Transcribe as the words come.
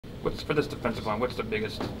What's for this defensive line? What's the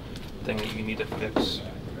biggest thing that you need to fix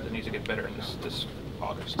that needs to get better in this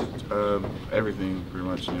August? Everything, pretty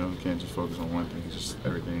much. You know, we can't just focus on one thing. Just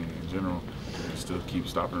everything in general. Still keep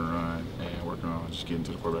stopping the run and working on just getting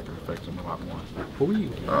to the quarterback and affecting him a lot more. What were you?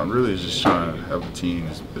 Really, just trying to help the team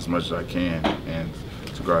as much as I can, and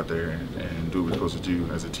to go out there and do what we're supposed to do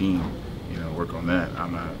as a team. You know, work on that.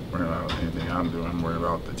 I'm not worrying about anything I'm doing. I'm worrying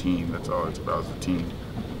about the team. That's all it's about, is the team.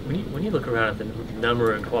 When you look around at the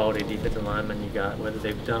number and quality of defensive linemen you got, whether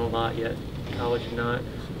they've done a lot yet, college or not,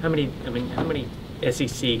 how many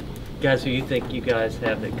SEC guys do you think you guys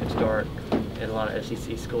have that could start at a lot of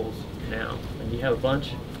SEC schools now? And do you have a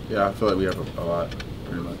bunch? Yeah, I feel like we have a lot,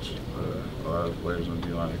 pretty much. A lot of players on the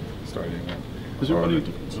D-line starting. Is there any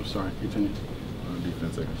defense? I'm sorry, continue. On the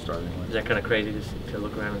defense, they can start anyway. Is that kind of crazy to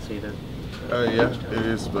look around and see that? Yeah, it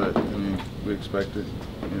is, but I mean, we expect it,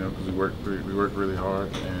 you know, because we work really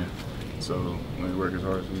hard, and so when we work as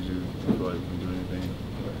hard as we do, we feel like we can do anything.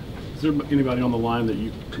 Is there anybody on the line that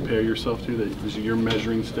you compare yourself to, that is your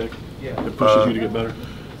measuring stick that pushes you to get better?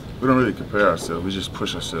 We don't really compare ourselves. We just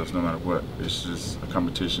push ourselves no matter what. It's just a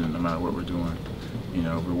competition no matter what we're doing. You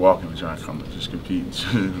know, if we're walking, we're trying to just compete.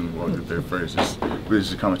 We walk up there first. We're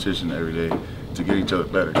just a competition every day to get each other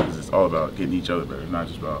better, because it's all about getting each other better. It's not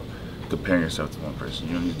just about comparing yourself to one person.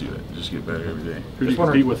 You don't need to do that. Just get better every day. Who do you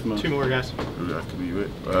compete with most? Two more guys. Who do I compete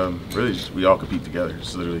with? Really, we all compete together.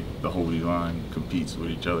 It's literally the whole line competes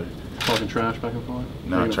with each other. Talking trash back and forth?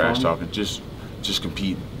 Not trash talking. Just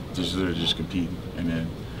compete. Just literally just compete, and then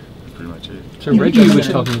that's pretty much it. So Reggie was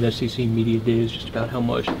talking at SEC Media Days just about how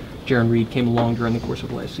much Jaron Reed came along during the course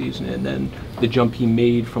of last season, and then the jump he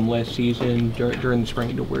made from last season during the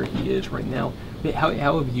spring to where he is right now. How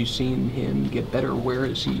have you seen him get better? Where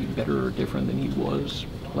is he better or different than he was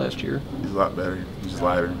last year? He's a lot better. He's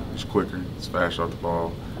lighter. He's quicker. He's faster off the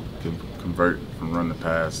ball. Can convert from run to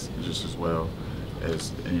pass just as well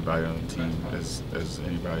as anybody on the team, as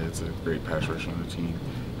anybody that's a great pass rusher on the team.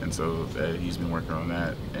 And so he's been working on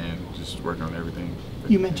that and just working on everything.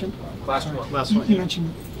 You mentioned Last one. You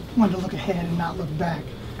mentioned wanting to look ahead and not look back.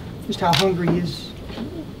 Just how hungry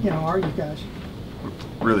are you guys?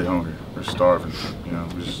 We're really hungry. We're starving. You know,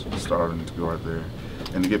 we're just starving to go out there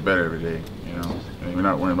and to get better every day. You know, I mean, we're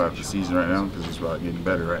not worrying about the season right now because it's about getting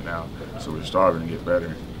better right now. So we're starving to get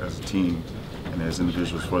better as a team and as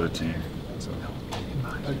individuals for the team. So.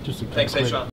 Thanks, Shawn.